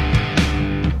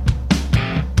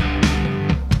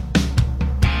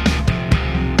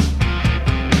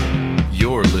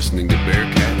listening to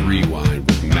Bearcat Rewind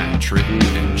with Matt Tritton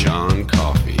and John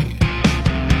Coffey.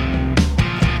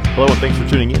 Hello, and thanks for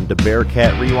tuning in to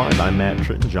Bearcat Rewind. I'm Matt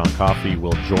Tritton. John Coffey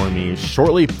will join me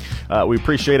shortly. We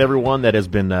appreciate everyone that has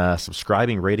been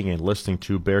subscribing, rating, and listening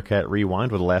to Bearcat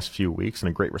Rewind over the last few weeks, and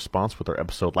a great response with our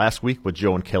episode last week with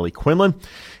Joe and Kelly Quinlan,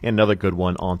 and another good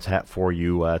one on tap for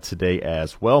you today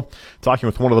as well. Talking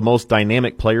with one of the most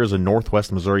dynamic players in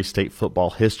Northwest Missouri State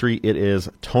football history. It is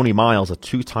Tony Miles, a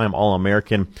two-time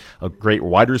All-American, a great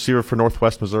wide receiver for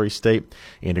Northwest Missouri State,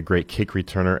 and a great kick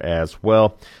returner as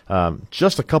well.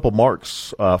 Just a couple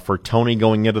marks for Tony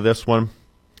going into this one.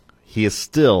 He is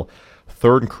still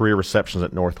third in career receptions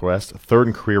at Northwest, third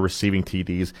in career receiving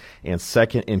TDs, and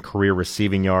second in career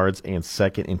receiving yards, and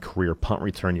second in career punt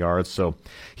return yards. So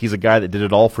he's a guy that did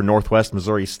it all for Northwest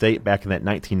Missouri State back in that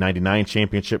 1999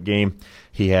 championship game.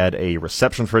 He had a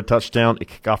reception for a touchdown, a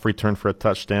kickoff return for a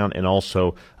touchdown, and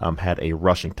also had a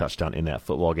rushing touchdown in that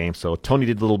football game. So Tony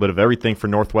did a little bit of everything for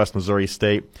Northwest Missouri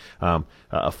State.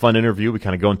 A fun interview. We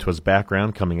kind of go into his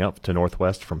background coming up to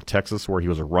Northwest from Texas, where he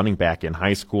was a running back in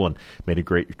high school and made a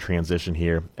great transition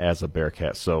here as a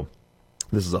Bearcat. So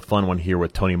this is a fun one here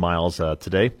with Tony Miles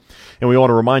today. And we want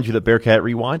to remind you that Bearcat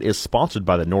Rewind is sponsored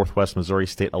by the Northwest Missouri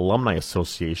State Alumni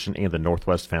Association and the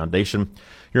Northwest Foundation.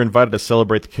 You're invited to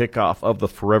celebrate the kickoff of the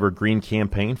Forever Green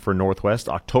campaign for Northwest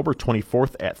October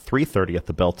 24th at 3:30 at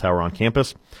the Bell Tower on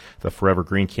campus. The Forever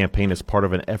Green campaign is part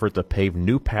of an effort to pave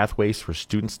new pathways for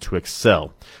students to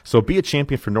excel. So be a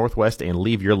champion for Northwest and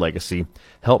leave your legacy.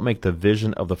 Help make the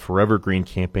vision of the Forever Green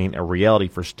campaign a reality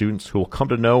for students who will come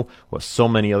to know what so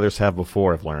many others have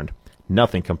before have learned.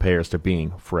 Nothing compares to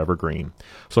being Forever Green.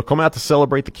 So come out to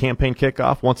celebrate the campaign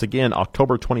kickoff once again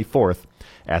October 24th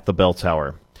at the Bell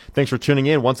Tower. Thanks for tuning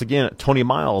in. Once again, Tony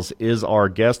Miles is our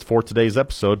guest for today's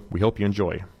episode. We hope you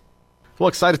enjoy. Well,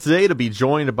 excited today to be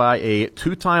joined by a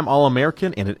two-time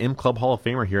All-American and an M-Club Hall of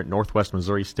Famer here at Northwest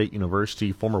Missouri State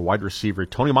University, former wide receiver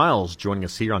Tony Miles, joining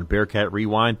us here on Bearcat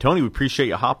Rewind. Tony, we appreciate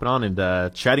you hopping on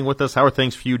and chatting with us. How are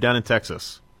things for you down in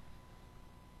Texas?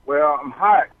 Well, I'm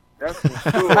hot. That's for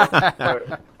sure.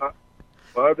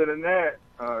 but other than that,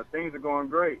 things are going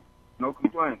great. No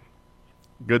complaints.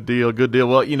 Good deal, good deal.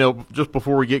 Well, you know, just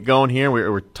before we get going here,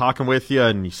 we're talking with you,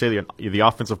 and you say you're the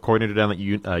offensive coordinator down at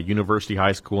University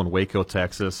High School in Waco,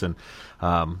 Texas, and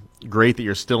great that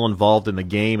you're still involved in the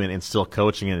game and still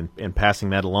coaching and passing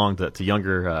that along to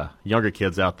younger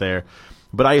kids out there.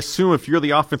 But I assume if you're the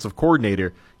offensive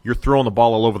coordinator, you're throwing the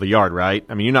ball all over the yard, right?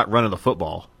 I mean, you're not running the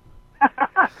football.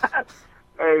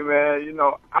 Hey, man, you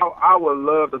know, I would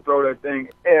love to throw that thing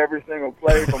every single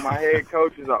play, but my head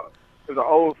coach is an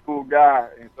old school guy,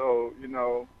 and so, you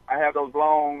know, I have those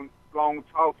long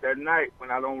talks at night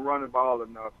when I don't run the ball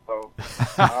enough. So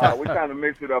we kind of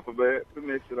mix it up a bit.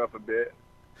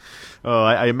 Oh,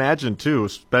 I imagine too,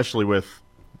 especially with,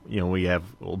 you know, we have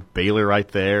old Baylor right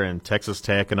there and Texas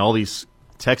Tech and all these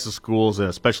Texas schools, and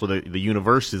especially the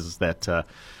universities that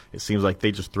it seems like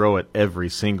they just throw it every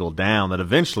single down. That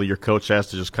eventually your coach has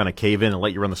to just kind of cave in and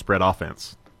let you run the spread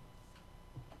offense.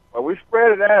 Well, we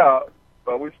spread it out.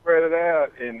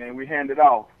 And then we hand it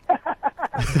off. But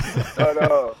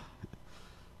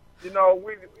you know,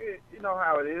 we you know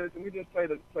how it is. We just play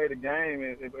the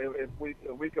game. If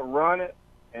we can run it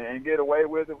and get away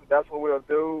with it, that's what we'll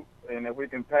do. And if we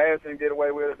can pass and get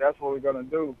away with it, that's what we're gonna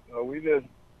do. So we don't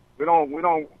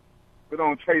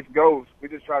chase ghosts. We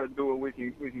just try to do what we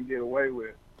can get away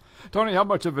with. Tony, how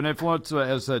much of an influence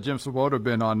has Jim Swoboda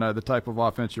been on the type of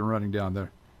offense you're running down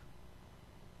there?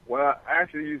 Well,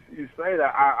 actually, you say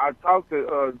that. I talk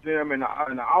to Jim in the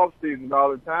off seasons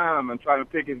all the time and try to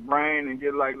pick his brain and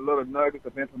get like little nuggets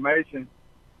of information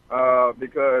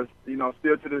because, you know,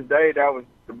 still to this day, that was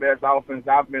the best offense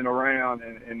I've been around,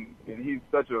 and he's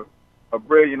such a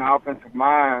brilliant offensive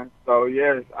mind. So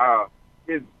yes,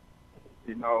 he has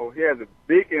a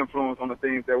big influence on the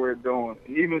things that we're doing.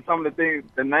 Even some of the things,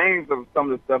 the names of some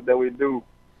of the stuff that we do,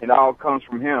 it all comes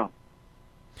from him.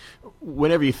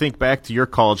 Whenever you think back to your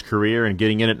college career and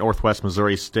getting in at Northwest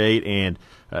Missouri State and,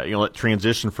 that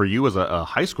transition for you as a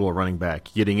high school running back,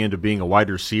 getting into being a wide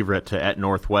receiver at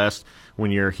Northwest,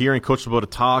 when you're hearing Coach Swoboda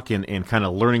talk and kind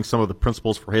of learning some of the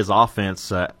principles for his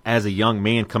offense as a young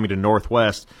man coming to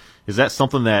Northwest, is that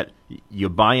something that you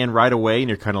buy in right away and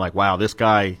you're kind of like, wow, this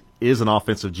guy is an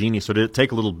offensive genius? So did it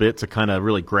take a little bit to kind of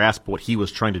really grasp what he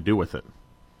was trying to do with it?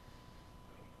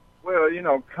 Well, you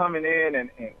know, coming in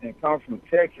and coming from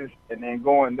Texas and then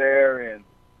going there and,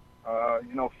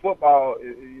 football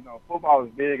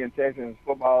is big in Texas.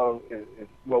 Football is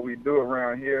what we do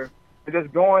around here. But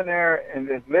just going there and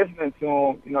just listening to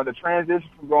him, you know, the transition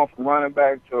from going from running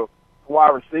back to wide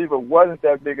receiver wasn't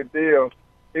that big a deal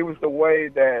it was the way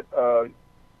that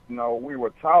we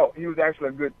were taught. He was actually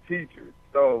a good teacher.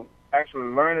 So actually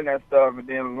learning that stuff and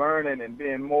then learning and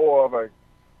being more of a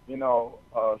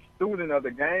student of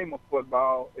the game of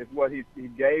football is what he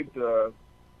gave to us,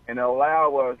 and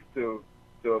allow us to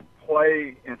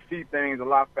play and see things a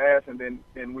lot faster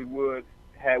than we would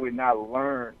had we not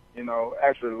learned,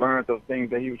 actually learned those things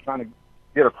that he was trying to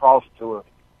get across to us.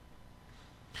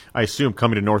 I assume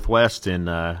coming to Northwest in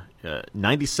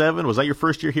 97, was that your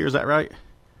first year here? Is that right?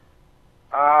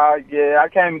 Yeah, I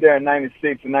came there in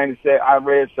 96 and 97. I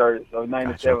redshirted, so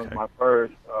 97 Gotcha, okay. was my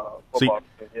first football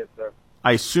season. Yes, sir.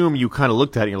 I assume you kind of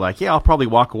looked at it and you're like, yeah, I'll probably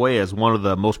walk away as one of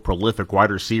the most prolific wide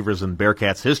receivers in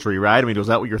Bearcats history, right? I mean, was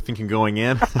that what you're thinking going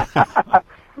in?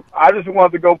 I just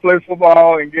wanted to go play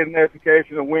football and get an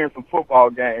education and win some football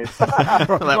games. That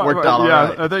worked out all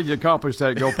right. I think you accomplished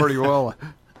that goal pretty well.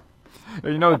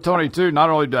 Tony, too, not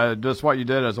only just what you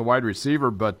did as a wide receiver,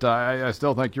 but I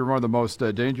still think you're one of the most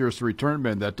dangerous return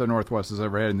men that Northwest has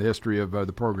ever had in the history of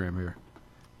the program here.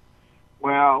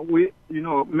 Well,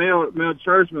 Mel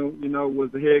Churchman,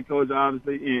 was the head coach,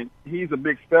 obviously, and he's a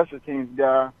big special teams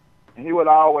guy. And he would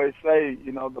always say,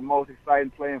 the most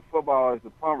exciting play in football is the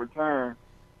punt return.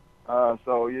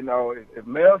 So, if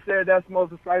Mel said that's the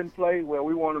most exciting play, well,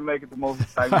 we want to make it the most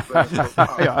exciting play in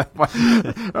football. Yeah,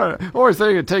 I always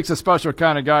think it takes a special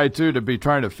kind of guy, too, to be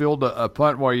trying to field a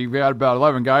punt while you've got about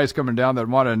 11 guys coming down that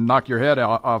want to knock your head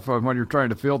off when you're trying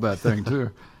to field that thing,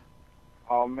 too.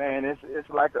 Oh man, it's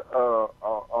like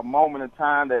a moment in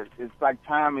time that it's like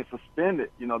time is suspended.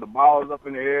 The ball is up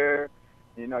in the air.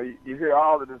 You hear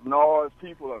all of this noise.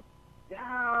 People are,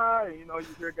 you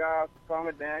hear guys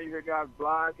coming down. You hear guys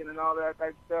blocking and all that type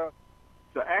of stuff.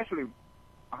 So actually,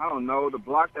 I don't know, to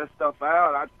block that stuff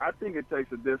out, I think it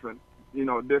takes a different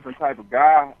type of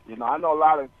guy. I know a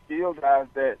lot of skilled guys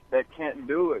that can't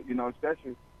do it.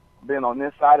 Especially being on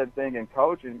this side of the thing and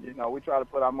coaching, we try to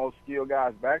put our most skilled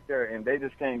guys back there, and they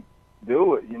just can't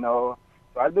do it, So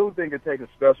I do think it takes a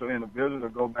special individual to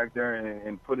go back there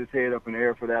and put his head up in the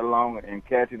air for that long and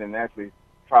catch it and actually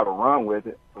try to run with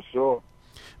it, for sure.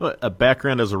 Well, a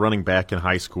background as a running back in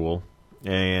high school,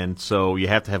 and so you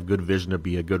have to have good vision to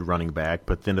be a good running back,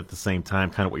 but then at the same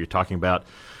time, kind of what you're talking about,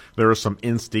 there are some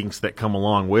instincts that come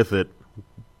along with it.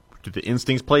 Did the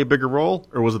instincts play a bigger role,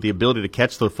 or was it the ability to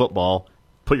catch the football,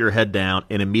 put your head down,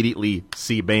 and immediately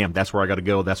see, bam, that's where I got to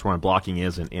go, that's where my blocking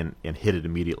is, and hit it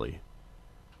immediately?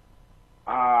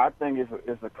 I think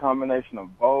it's a combination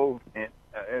of both,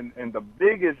 and the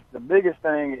biggest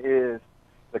thing is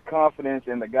the confidence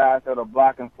in the guys that are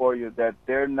blocking for you, that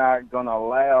they're not going to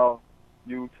allow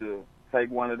you to take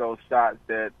one of those shots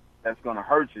that's going to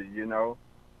hurt you.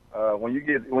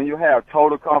 When you have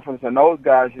total confidence in those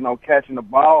guys, catching the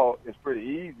ball is pretty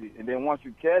easy, and then once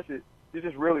you catch it, you're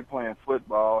just really playing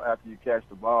football after you catch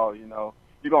the ball, You're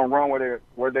going to run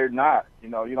where they're not, You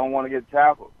don't want to get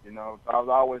tackled, So I was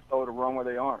always told to run where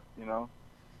they aren't,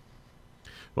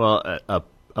 Well,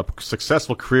 a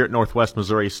successful career at Northwest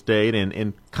Missouri State,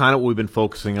 and kind of what we've been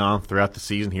focusing on throughout the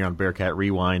season here on Bearcat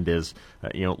Rewind is,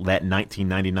 that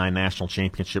 1999 national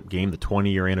championship game, the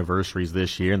 20-year anniversaries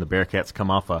this year, and the Bearcats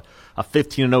come off a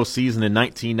 15-0 season in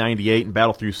 1998 and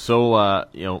battle through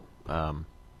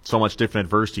so much different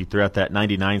adversity throughout that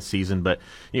 99 season. But,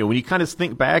 when you kind of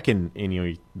think back and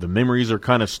the memories are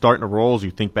kind of starting to roll as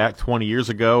you think back 20 years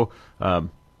ago,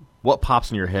 what pops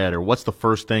in your head, or what's the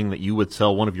first thing that you would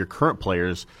tell one of your current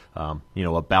players,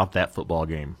 about that football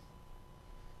game?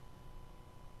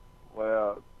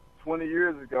 Well, 20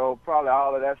 years ago, probably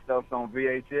all of that stuff's on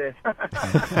VHS.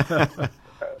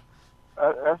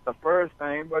 That's the first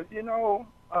thing. But,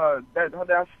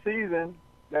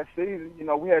 that season,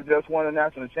 we had just won a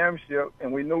national championship,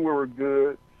 and we knew we were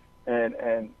good,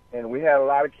 and we had a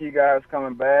lot of key guys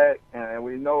coming back, and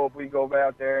we know if we go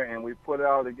out there and we put it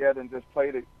all together and just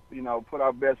play put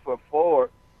our best foot forward,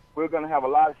 we're going to have a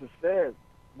lot of success.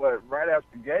 But right after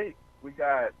the gate, we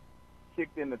got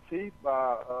kicked in the teeth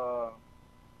by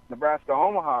Nebraska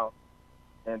Omaha,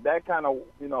 and that kind of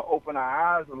opened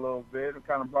our eyes a little bit and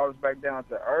kind of brought us back down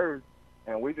to earth.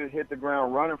 And we just hit the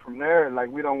ground running from there. Like,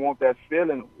 we don't want that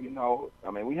feeling,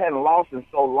 we hadn't lost in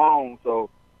so long. So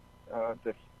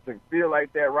to feel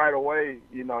like that right away,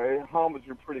 it humbles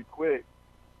you pretty quick.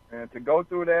 And to go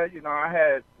through that, I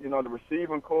had, the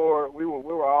receiving core. We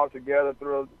were all together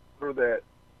through the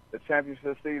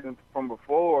championship season from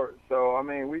before. So,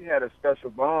 we had a special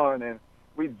bond, and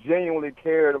we genuinely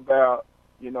cared about,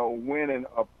 winning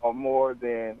a more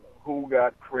than who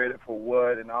got credit for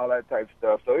what and all that type of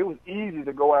stuff. So it was easy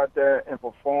to go out there and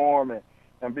perform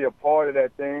and be a part of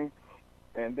that thing.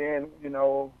 And then,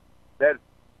 that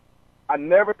I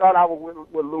never thought I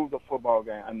would lose a football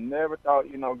game. I never thought,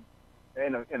 in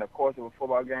the course of a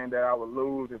football game that I would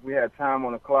lose if we had time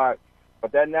on the clock.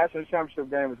 But that national championship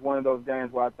game is one of those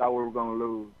games where I thought we were going to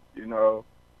lose,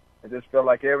 It just felt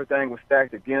like everything was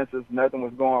stacked against us. Nothing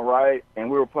was going right, and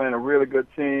we were playing a really good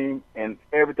team, and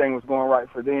everything was going right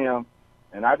for them.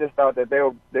 And I just thought that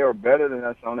they were better than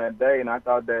us on that day, and I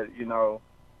thought that,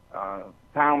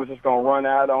 time was just going to run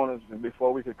out on us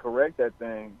before we could correct that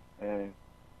thing. And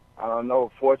I don't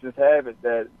know, fortunes have it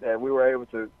that we were able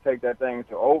to take that thing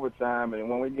to overtime. And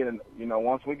when we get in,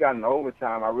 once we got in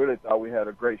overtime, I really thought we had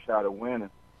a great shot at winning.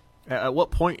 At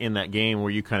what point in that game were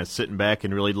you kind of sitting back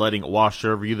and really letting it wash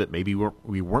over you that maybe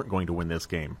we weren't going to win this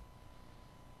game?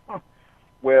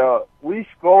 Well, we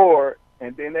scored,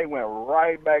 and then they went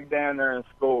right back down there and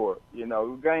scored. We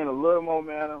gained a little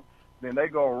momentum, then they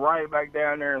go right back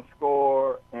down there and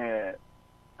score, and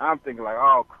I'm thinking like,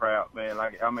 oh crap, man!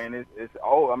 It's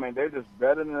oh, they're just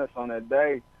better than us on that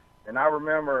day. And I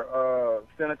remember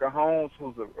Seneca Holmes,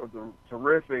 who's a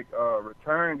terrific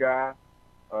return guy.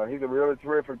 He's a really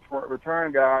terrific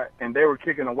return guy, and they were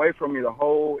kicking away from me the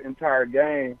whole entire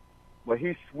game. But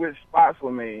he switched spots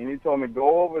with me, and he told me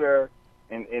go over there,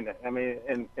 and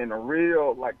in a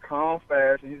real calm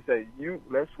fashion. He said,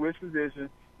 let's switch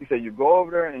positions. He said, you go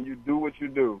over there and you do what you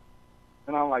do.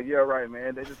 And I'm like, yeah, right,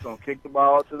 man. They just gonna kick the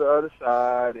ball to the other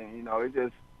side, and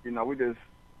we just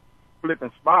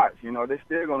flipping spots. They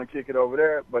still gonna kick it over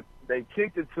there, but they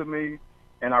kicked it to me,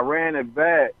 and I ran it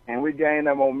back, and we gained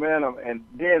that momentum. And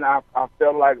then I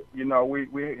felt like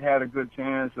we had a good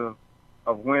chance of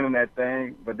winning that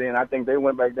thing. But then I think they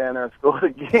went back down there and scored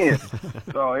again.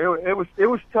 So it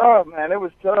was tough, man. It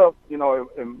was tough,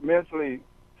 mentally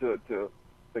to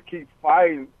keep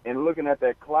fighting and looking at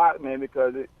that clock, man,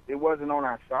 because it wasn't on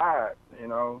our side,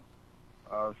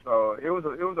 So it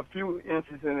was a few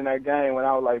instances in that game when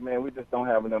I was like, man, we just don't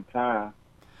have enough time.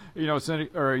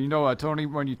 Tony,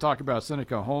 when you talk about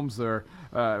Seneca Holmes there,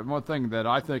 one thing that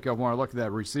I think of when I look at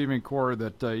that receiving core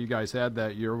that you guys had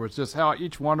that year was just how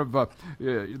each one of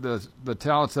the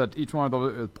talents that each one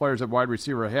of the players at wide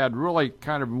receiver had really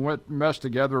kind of meshed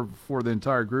together for the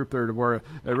entire group there to where it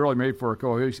really made for a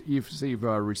cohesive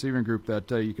receiving group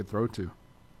that you could throw to.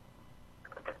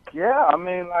 Yeah, I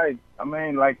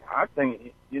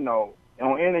think,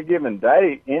 on any given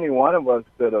day, any one of us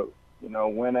could have,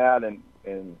 went out and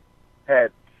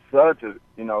had such a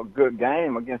good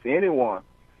game against anyone.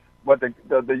 But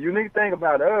the unique thing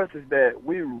about us is that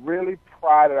we really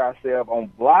prided ourselves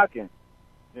on blocking,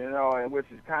 and which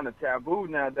is kind of taboo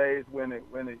nowadays when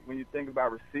you think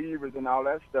about receivers and all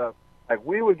that stuff. Like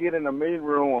we would get in the meeting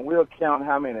room and we'll count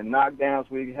how many knockdowns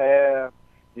we have,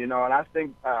 and I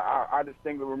think I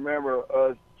distinctly remember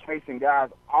us chasing guys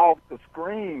off the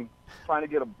screen trying to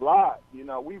get a block. We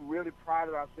really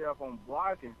prided ourselves on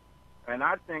blocking. And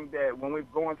I think that when we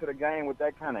go into the game with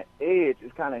that kind of edge,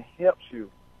 it kind of helps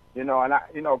you,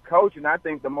 coaching. I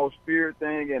think the most feared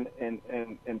thing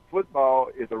in football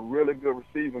is a really good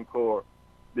receiving core,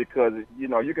 because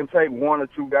you can take one or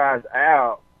two guys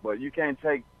out, but you can't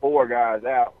take four guys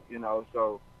out.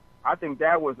 So I think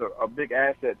that was a big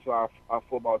asset to our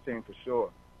football team for sure.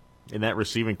 And that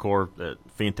receiving core,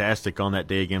 fantastic on that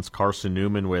day against Carson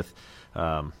Newman with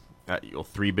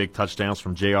 3 big touchdowns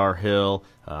from J.R. Hill,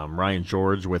 Ryan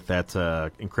George with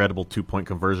that incredible 2-point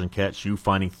conversion catch, you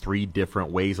finding 3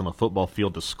 different ways on the football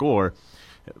field to score.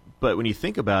 But when you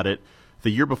think about it, the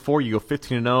year before you go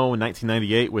 15-0 in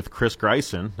 1998 with Chris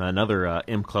Greisen, another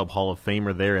M-Club Hall of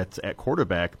Famer there at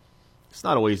quarterback. It's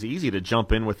not always easy to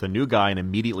jump in with a new guy and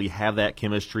immediately have that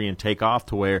chemistry and take off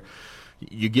to where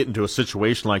you get into a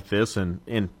situation like this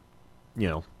and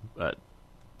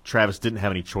Travis didn't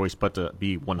have any choice but to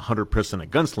be 100% a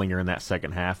gunslinger in that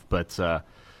second half.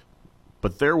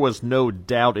 But there was no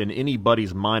doubt in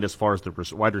anybody's mind as far as the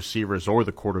wide receivers or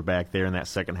the quarterback there in that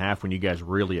second half when you guys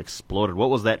really exploded.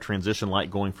 What was that transition like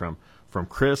going from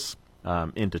Chris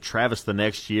into Travis the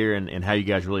next year and how you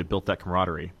guys really built that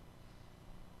camaraderie?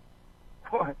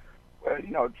 Well,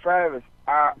 Travis,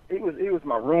 he was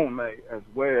my roommate as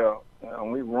well.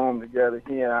 We roomed together,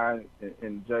 he and I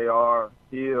and J.R.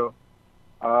 Hill.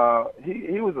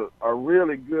 He was a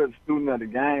really good student of the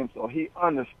game, so he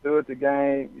understood the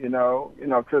game.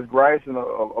 Chris Greisen,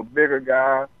 a bigger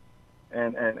guy,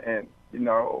 and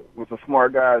was a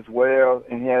smart guy as well,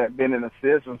 and he had been in the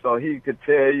system, so he could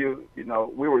tell you.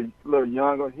 We were a little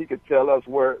younger. He could tell us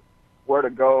where to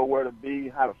go, where to be,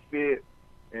 how to fit.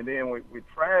 And then with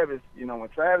Travis, when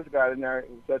Travis got in there,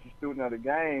 he was such a student of the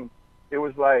game. It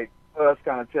was like us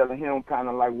kind of telling him kind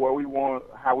of like where we want,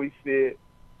 how we fit,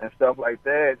 and stuff like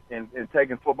that, and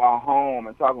taking football home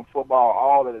and talking football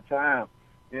all of the time.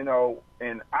 you know,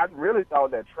 and I really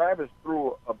thought that Travis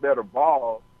threw a better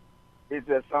ball. It's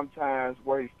just sometimes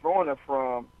where he's throwing it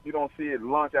from, you don't see it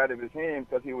launch out of his hand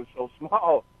because he was so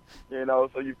small, you know.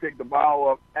 So you pick the ball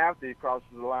up after he crosses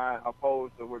the line,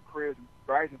 opposed to where Chris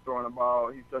Bryson throwing the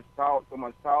ball. He's so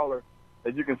much taller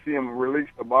that you can see him release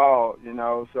the ball, you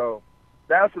know. So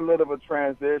that's a little of a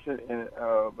transition. And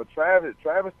but Travis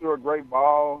threw a great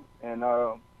ball, and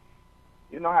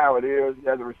you know how it is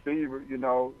as a receiver. You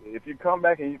know, if you come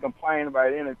back and you complain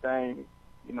about anything,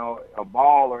 you know, a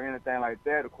ball or anything like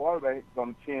that, the quarterback is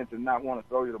going to tend to not want to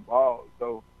throw you the ball.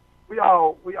 So we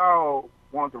all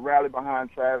want to rally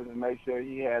behind Travis and make sure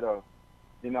he had a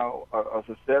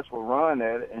successful run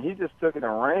at it, and he just took it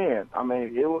and ran. I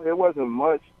mean, it wasn't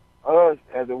much us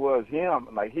as it was him.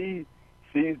 Like, he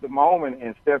seized the moment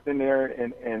and stepped in there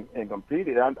and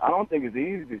competed. I don't think it's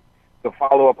easy to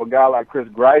follow up a guy like Chris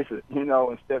Bryson, you know,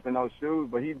 and step in those shoes,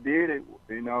 but he did it,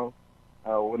 you know,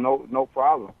 with no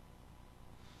problem.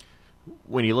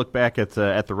 When you look back at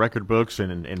the record books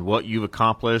and what you've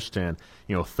accomplished, and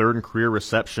you know, third in career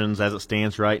receptions as it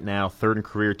stands right now, third in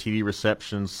career TD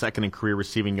receptions, second in career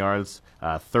receiving yards,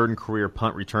 third in career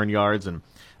punt return yards, and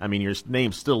I mean, your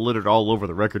name's still littered all over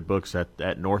the record books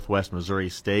at Northwest Missouri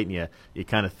State, and you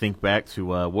kind of think back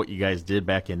to what you guys did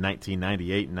back in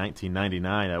 1998 and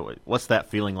 1999. What's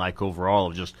that feeling like overall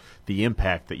of just the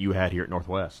impact that you had here at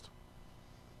Northwest?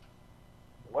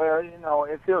 Well, you know,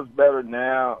 it feels better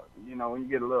now, you know, when you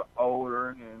get a little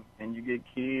older and you get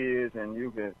kids and you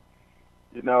can,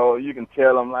 you know, you can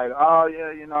tell them like, oh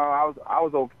yeah, you know, I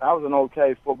was an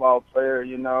okay football player,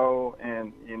 you know,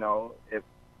 and you know, if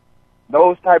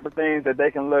those type of things that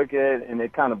they can look at and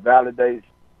it kind of validates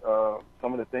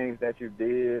some of the things that you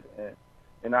did.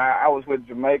 And I was with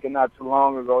Jamaica not too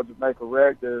long ago, Jamaica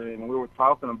Rector, and we were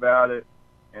talking about it.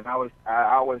 And I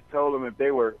always told them if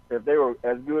they were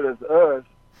as good as us,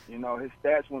 you know, his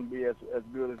stats wouldn't be as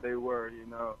good as they were. You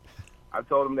know, I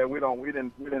told him that we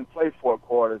didn't play 4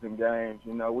 quarters in games.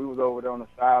 You know, we was over there on the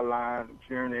sideline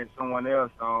cheering at someone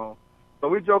else on. So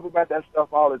we joke about that stuff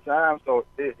all the time. So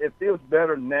it feels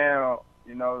better now,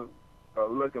 you know,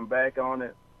 looking back on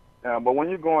it. But when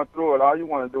you're going through it, all you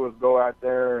want to do is go out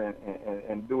there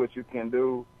and do what you can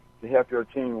do to help your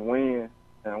team win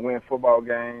and win football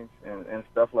games and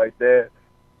stuff like that.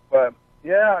 But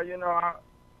yeah, you know,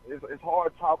 it's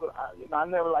hard talking. I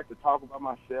never like to talk about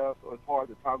myself, so it's hard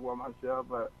to talk about myself.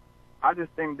 But I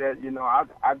just think that, you know, I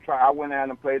went out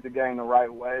and played the game the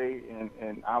right way,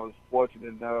 and I was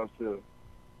fortunate enough to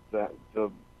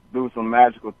do some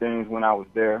magical things when I was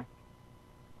there.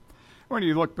 When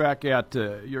you look back at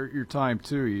your time,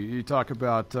 too, you talk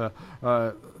about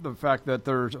the fact that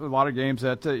there's a lot of games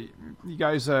that you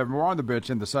guys were on the bench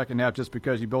in the second half just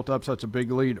because you built up such a big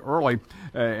lead early.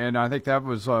 And I think that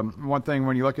was one thing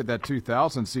when you look at that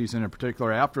 2000 season in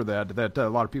particular after that a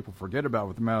lot of people forget about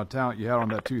with the amount of talent you had on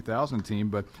that 2000 team.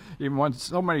 But even won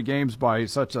so many games by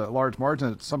such a large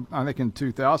margin, I think in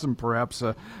 2000 perhaps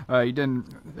you didn't,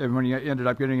 when you ended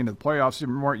up getting into the playoffs,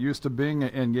 you weren't used to being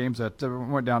in games that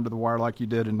went down to the wire like you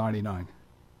did in 99.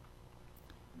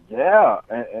 Yeah,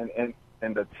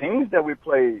 and the teams that we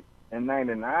played in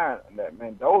 99,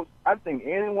 I think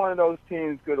any one of those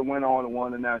teams could have went on and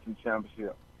won the national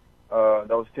championship.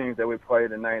 Those teams that we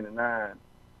played in 99.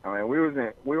 I mean, we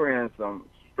were in some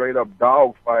straight up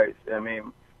dog fights. I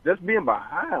mean, just being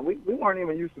behind, we weren't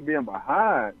even used to being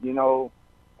behind. You know,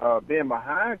 being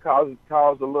behind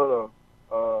caused a little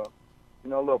a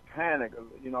little panic,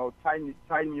 you know,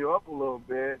 tighten you up a little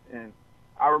bit. And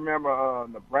I remember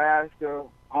Nebraska,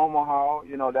 Omaha,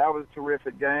 you know, that was a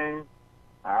terrific game.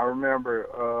 I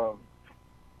remember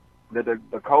the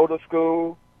Dakota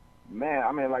school. Man,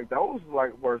 I mean, like, those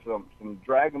were some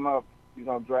drag them up, you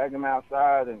know, drag them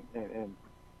outside, and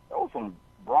those some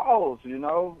brawls, you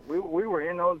know. We were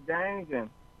in those games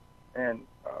and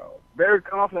very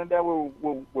confident that we'll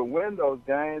win those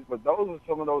games, but those are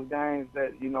some of those games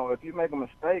that, you know, if you make a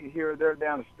mistake here or there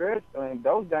down the stretch, I mean,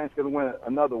 those games could have went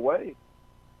another way.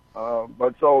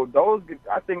 But so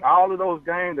I think all of those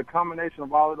games, the combination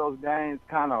of all of those games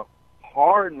kind of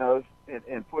hardened us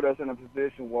and put us in a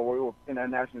position where we were in that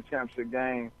national championship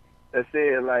game that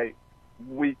said, like,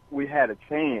 we had a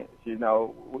chance, you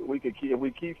know. We could if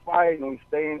we keep fighting and we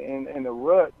stay in the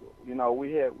rut, you know,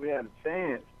 we had a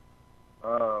chance.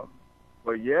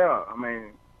 But yeah, I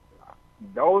mean,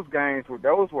 those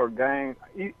were games.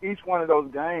 Each one of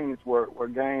those games were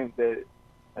games that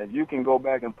you can go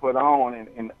back and put on,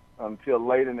 and until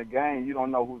late in the game, you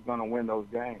don't know who's going to win those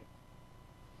games.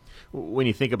 When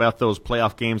you think about those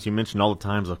playoff games, you mentioned all the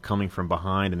times of coming from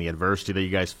behind and the adversity that you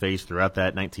guys faced throughout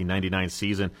that 1999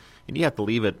 season, and you have to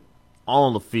leave it all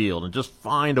on the field and just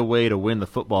find a way to win the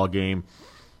football game.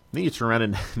 Then you turn around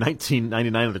in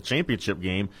 1999 of the championship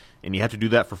game, and you have to do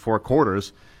that for 4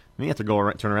 quarters. Then you have to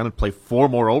turn around and play 4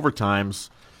 more overtimes.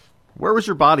 Where was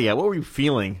your body at? What were you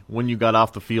feeling when you got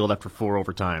off the field after 4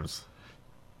 overtimes?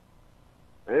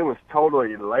 It was total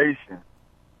elation.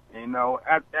 You know,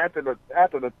 after the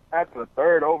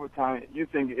 3rd overtime, you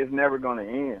think it's never going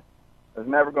to end. It's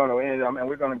never going to end. I mean,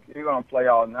 we're going to play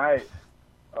all night.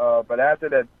 But after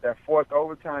that 4th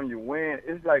overtime, you win.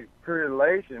 It's like pure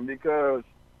elation, because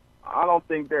I don't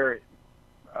think there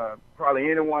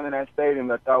probably anyone in that stadium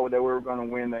that thought that we were going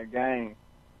to win that game.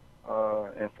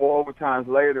 And 4 overtimes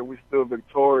later, we still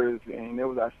victorious, and it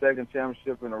was our 2nd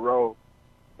championship in a row.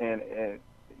 And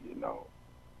you know,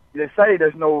 they say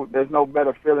there's no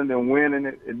better feeling than winning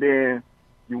it, and then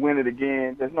you win it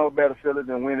again. There's no better feeling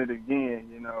than winning it again,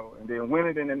 you know. And then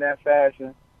winning it in that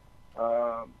fashion,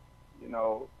 you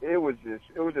know, it was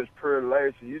just pure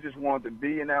elation. You just wanted to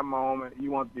be in that moment.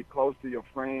 You want to be close to your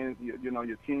friends, you know,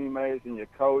 your teammates and your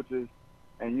coaches.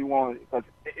 And you want, because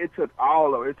it took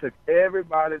it took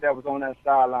everybody that was on that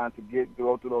sideline to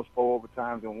go through those 4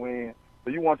 overtimes and win. So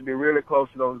you want to be really close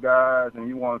to those guys, and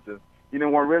you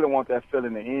didn't really want that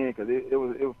feeling to end, because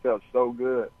it felt so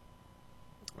good.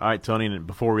 All right, Tony, and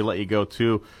before we let you go,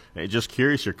 too, just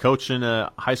curious, you're coaching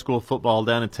high school football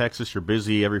down in Texas. You're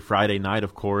busy every Friday night,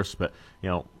 of course, but, you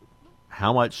know,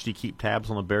 how much do you keep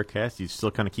tabs on the Bearcats? Do you still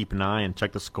kind of keep an eye and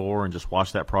check the score and just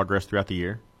watch that progress throughout the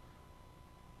year?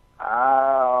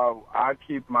 I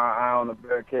keep my eye on the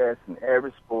Bearcats in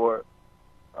every sport,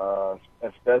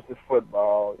 especially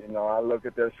football. You know, I look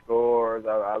at their scores.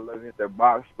 I look at their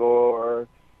box scores.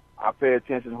 I pay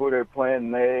attention to who they're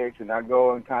playing next, and I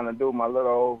go and kind of do my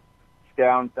little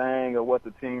scouting thing of what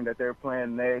the team that they're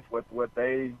playing next, what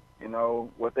kind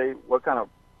of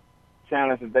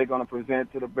challenges they're going to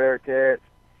present to the Bearcats.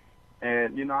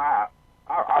 And, you know,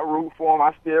 I root for them.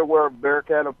 I still wear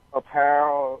Bearcat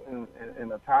apparel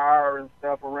and attire and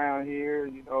stuff around here,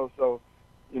 you know. So,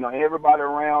 you know, everybody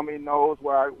around me knows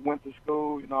where I went to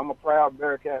school. You know, I'm a proud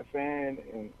Bearcat fan,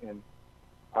 and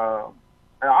I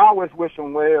always wish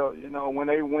them well. You know, when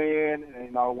they win,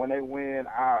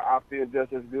 I feel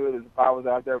just as good as if I was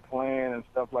out there playing and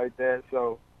stuff like that.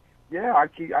 So, yeah, I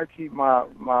keep my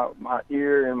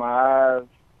ear and my eyes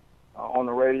on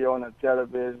the radio and the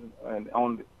television and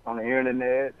on the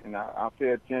internet, and I pay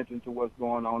attention to what's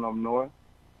going on up north.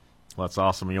 Well, that's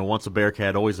awesome. You know, once a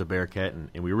Bearcat, always a Bearcat,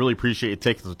 and we really appreciate you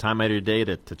taking some time out of your day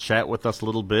to chat with us a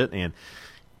little bit. And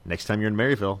next time you're in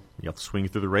Maryville, you have to swing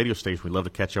through the radio station. We'd love to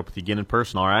catch up with you again in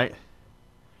person, all right?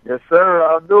 Yes, sir.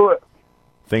 I'll do it.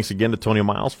 Thanks again to Tony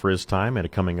Miles for his time and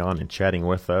coming on and chatting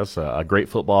with us. A great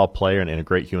football player and a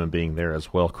great human being there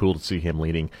as well. Cool to see him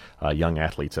leading young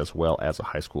athletes as well as a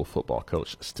high school football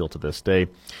coach still to this day.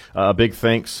 A big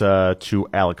thanks to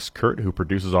Alex Kurt, who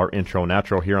produces our intro and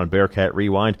outro here on Bearcat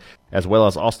Rewind, as well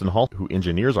as Austin Hall, who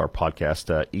engineers our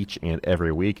podcast each and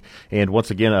every week. And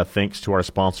once again, thanks to our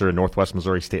sponsor, Northwest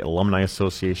Missouri State Alumni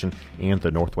Association and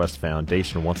the Northwest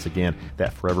Foundation. Once again,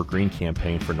 that Forever Green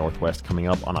campaign for Northwest coming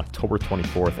up on October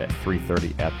 24th at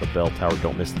 3:30 at the Bell Tower.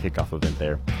 Don't miss the kickoff event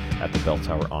there at the Bell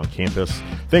Tower on campus.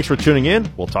 Thanks for tuning in.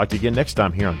 We'll talk to you again next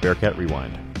time here on Bearcat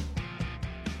Rewind.